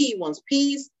those are key ones: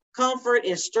 peace, comfort,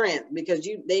 and strength, because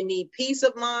they need peace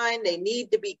of mind. They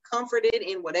need to be comforted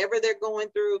in whatever they're going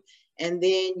through. And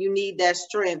then you need that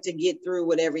strength to get through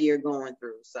whatever you're going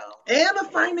through. So, and a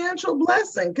financial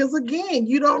blessing, because again,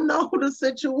 you don't know the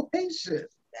situation.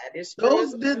 That is true.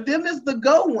 Them is the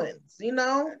go-ins, you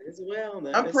know. That as well.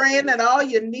 I'm praying that all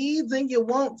your needs and your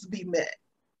wants be met.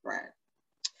 Right.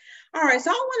 All right.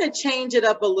 So I want to change it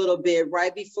up a little bit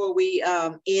right before we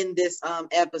end this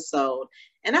episode.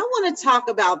 And I want to talk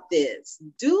about this.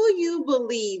 Do you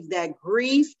believe that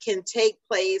grief can take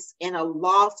place in a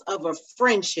loss of a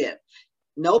friendship?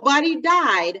 Nobody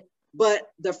died, but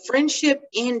the friendship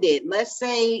ended. Let's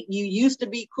say you used to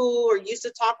be cool or used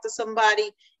to talk to somebody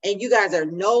and you guys are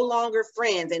no longer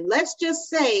friends. And let's just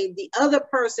say the other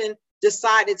person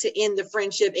decided to end the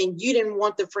friendship and you didn't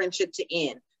want the friendship to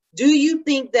end. Do you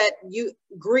think that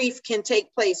grief can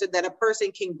take place, or that a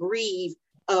person can grieve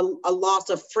a loss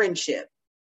of friendship?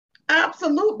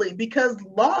 Absolutely, because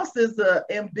loss is an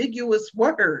ambiguous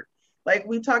word, like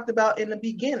we talked about in the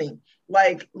beginning,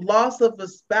 like loss of a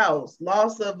spouse,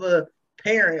 loss of a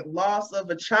parent, loss of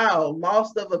a child,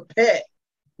 loss of a pet,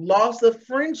 loss of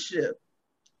friendship,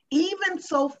 even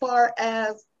so far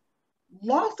as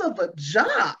loss of a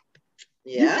job.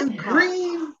 Yeah. You can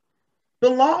grieve the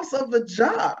loss of a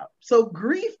job. So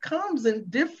grief comes in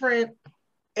different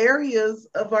areas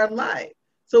of our life.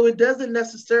 So it doesn't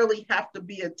necessarily have to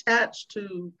be attached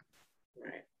to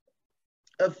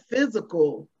a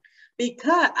physical.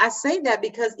 Because I say that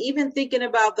because even thinking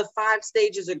about the 5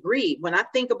 stages of grief, when I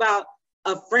think about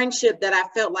a friendship that I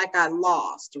felt like I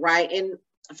lost, right? And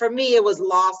for me, it was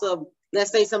loss of,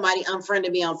 let's say somebody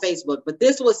unfriended me on Facebook, but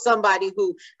this was somebody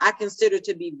who I consider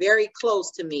to be very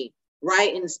close to me,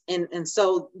 right? And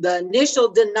so the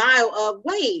initial denial of,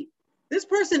 wait, this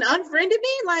person unfriended me?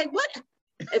 Like, what?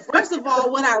 First of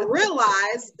all, when I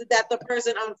realized that the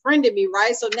person unfriended me,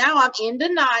 right? So now I'm in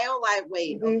denial, like,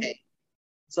 wait, okay.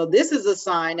 So this is a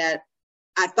sign that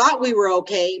I thought we were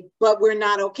okay, but we're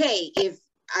not okay if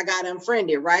I got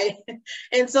unfriended, right?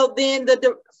 And so then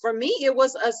for me, it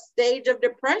was a stage of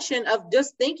depression of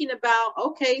just thinking about,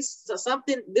 okay, so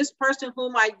this person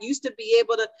whom I used to be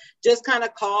able to just kind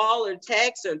of call or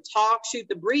text or talk, shoot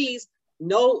the breeze,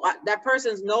 no, that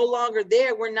person's no longer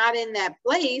there. We're not in that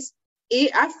place.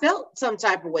 I felt some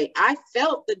type of way. I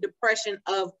felt the depression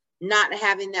of not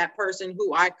having that person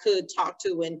who I could talk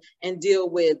to and deal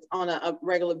with on a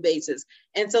regular basis.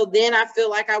 And so then I feel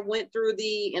like I went through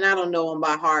and I don't know them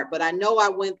by heart, but I know I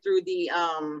went through the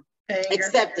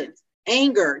acceptance,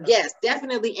 anger. Yes,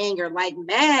 definitely anger, like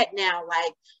mad now.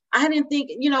 Like I didn't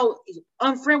think,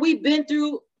 unfriend, we've been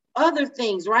through other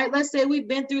things, right? Let's say we've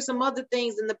been through some other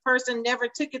things and the person never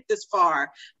took it this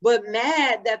far, but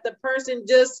mad that the person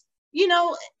just,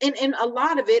 and a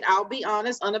lot of it, I'll be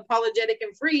honest, unapologetic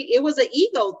and free, it was an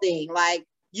ego thing. Like,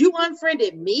 You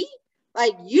unfriended me?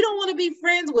 Like, you don't want to be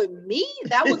friends with me?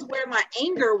 That was where my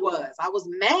anger was. I was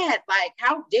mad. Like,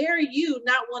 how dare you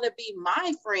not want to be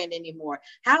my friend anymore?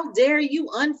 How dare you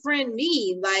unfriend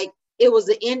me? Like, it was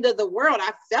the end of the world.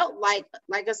 I felt like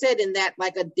I said, in that,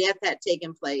 like a death had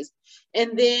taken place.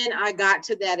 And then I got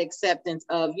to that acceptance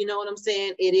of, you know what I'm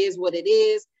saying? It is what it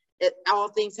is. All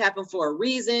things happen for a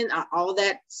reason. All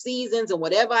that seasons and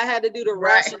whatever I had to do to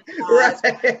rationalize,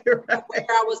 where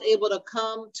I was able to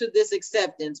come to this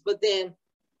acceptance. But then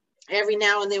every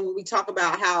now and then when we talk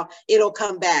about how it'll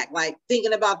come back, like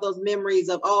thinking about those memories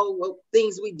of,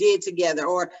 things we did together,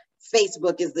 or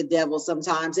Facebook is the devil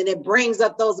sometimes, and it brings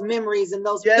up those memories and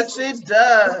those yes, it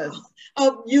does,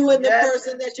 of you and the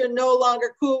person that you're no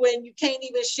longer cool with, and you can't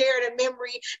even share the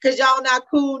memory because y'all not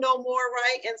cool no more,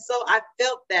 right? And so I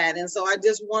felt that, and so I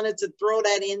just wanted to throw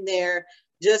that in there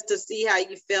just to see how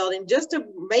you felt, and just to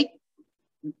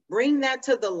bring that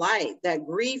to the light, that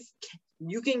grief,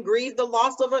 you can grieve the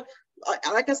loss of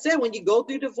like I said, when you go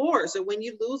through divorce, or when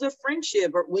you lose a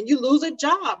friendship, or when you lose a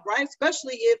job, right?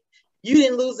 Especially if you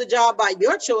didn't lose the job by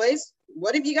your choice.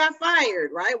 What if you got fired,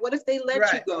 right? What if they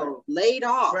let you go, laid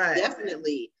off?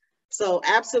 Definitely. So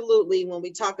absolutely, when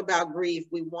we talk about grief,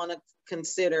 we want to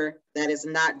consider that it's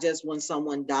not just when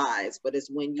someone dies, but it's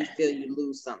when you feel you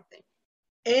lose something.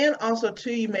 And also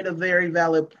too, you made a very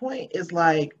valid point. It's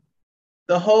like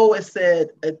the whole, it said,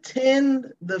 attend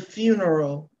the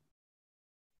funeral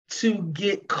to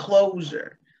get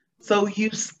closure. So you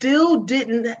still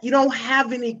you don't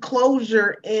have any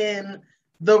closure in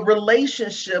the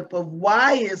relationship of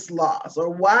why it's lost or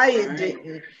why it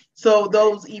didn't. So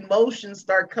those emotions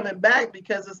start coming back,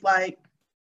 because it's like,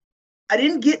 I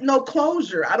didn't get no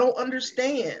closure. I don't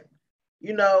understand,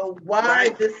 why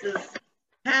this is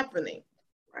happening.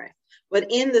 Right. But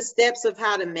in the steps of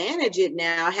how to manage it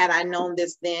now, had I known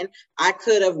this then, I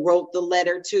could have wrote the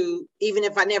letter to, even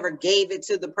if I never gave it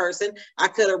to the person, I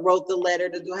could have wrote the letter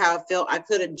to do how I felt. I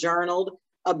could have journaled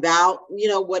about,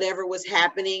 whatever was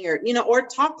happening, or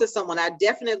talk to someone. I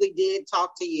definitely did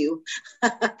talk to you.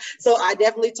 So I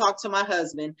definitely talked to my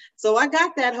husband. So I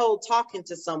got that whole talking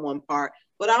to someone part,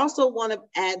 but I also want to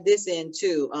add this in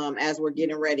too, as we're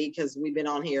getting ready, because we've been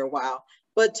on here a while,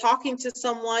 but talking to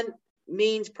someone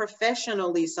means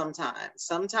professionally sometimes.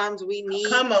 Sometimes we need—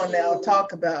 Come on now,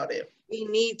 talk about it. We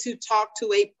need to talk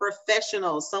to a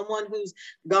professional, someone who's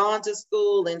gone to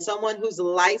school, and someone who's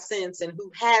licensed, and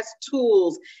who has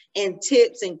tools and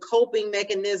tips and coping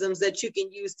mechanisms that you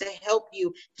can use to help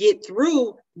you get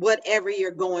through whatever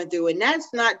you're going through. And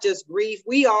that's not just grief.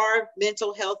 We are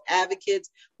mental health advocates.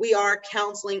 We are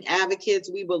counseling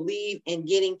advocates. We believe in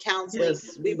getting counseling.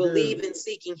 Yes, we believe in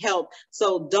seeking help.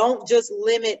 So don't just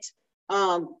limit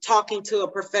talking to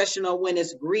a professional when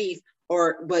it's grief,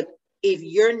 but if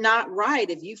you're not right,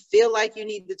 if you feel like you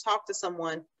need to talk to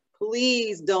someone,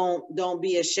 please don't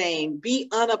be ashamed. Be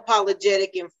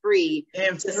unapologetic and free.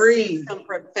 Seek some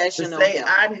professional to say, help.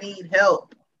 I need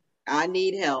help. I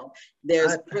need help.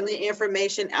 There's plenty of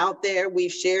information out there.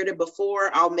 We've shared it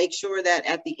before. I'll make sure that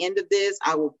at the end of this,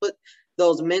 I will put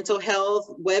those mental health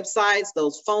websites,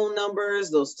 those phone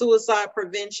numbers, those suicide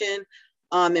prevention.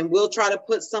 And we'll try to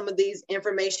put some of these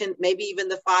information, maybe even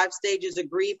the 5 stages of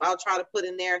grief, I'll try to put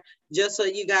in there just so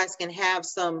you guys can have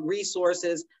some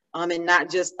resources, and not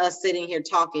just us sitting here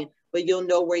talking, but you'll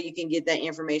know where you can get that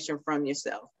information from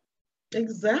yourself.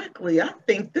 Exactly. I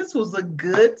think this was a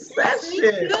good session.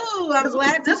 Me too. I'm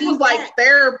glad this was like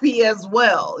therapy as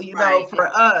well, for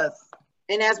us.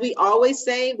 And as we always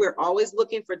say, we're always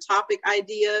looking for topic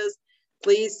ideas.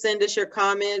 Please send us your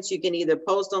comments. You can either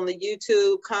post on the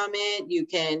YouTube comment, you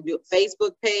can do a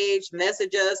Facebook page,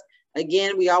 message us.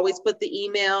 Again, we always put the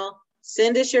email.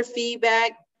 Send us your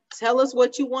feedback. Tell us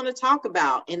what you want to talk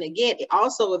about. And again,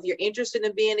 also, if you're interested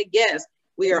in being a guest,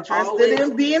 we are always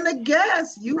in being a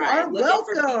guest. You are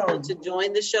welcome for people to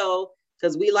join the show,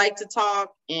 because we like to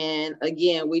talk. And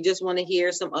again, we just want to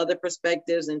hear some other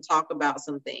perspectives and talk about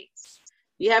some things.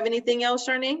 You have anything else,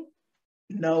 Charnine?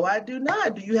 No, I do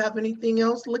not. Do you have anything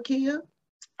else, Lekia?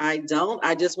 I don't.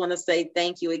 I just want to say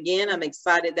thank you again. I'm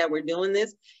excited that we're doing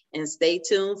this, and stay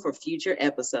tuned for future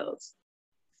episodes.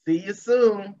 See you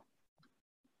soon.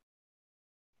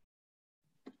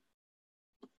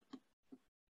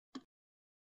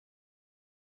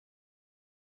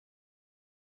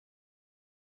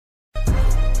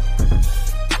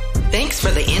 Thanks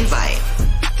for the invite.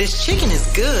 This chicken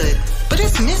is good, but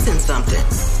it's missing something.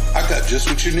 I got just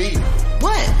what you need.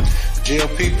 What?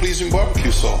 JLP pleasing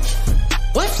barbecue sauce.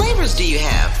 What flavors do you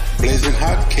have? Blazing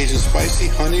hot, Cajun spicy,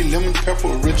 honey, lemon pepper,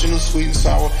 original sweet and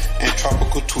sour, and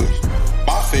tropical twist.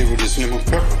 My favorite is lemon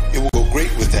pepper. It will go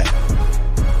great with that.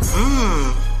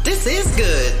 Mmm. This is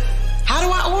good. How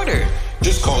do I order?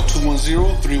 Just call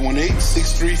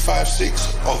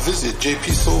 210-318-6356 or visit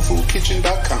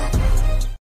jpsoulfoodkitchen.com.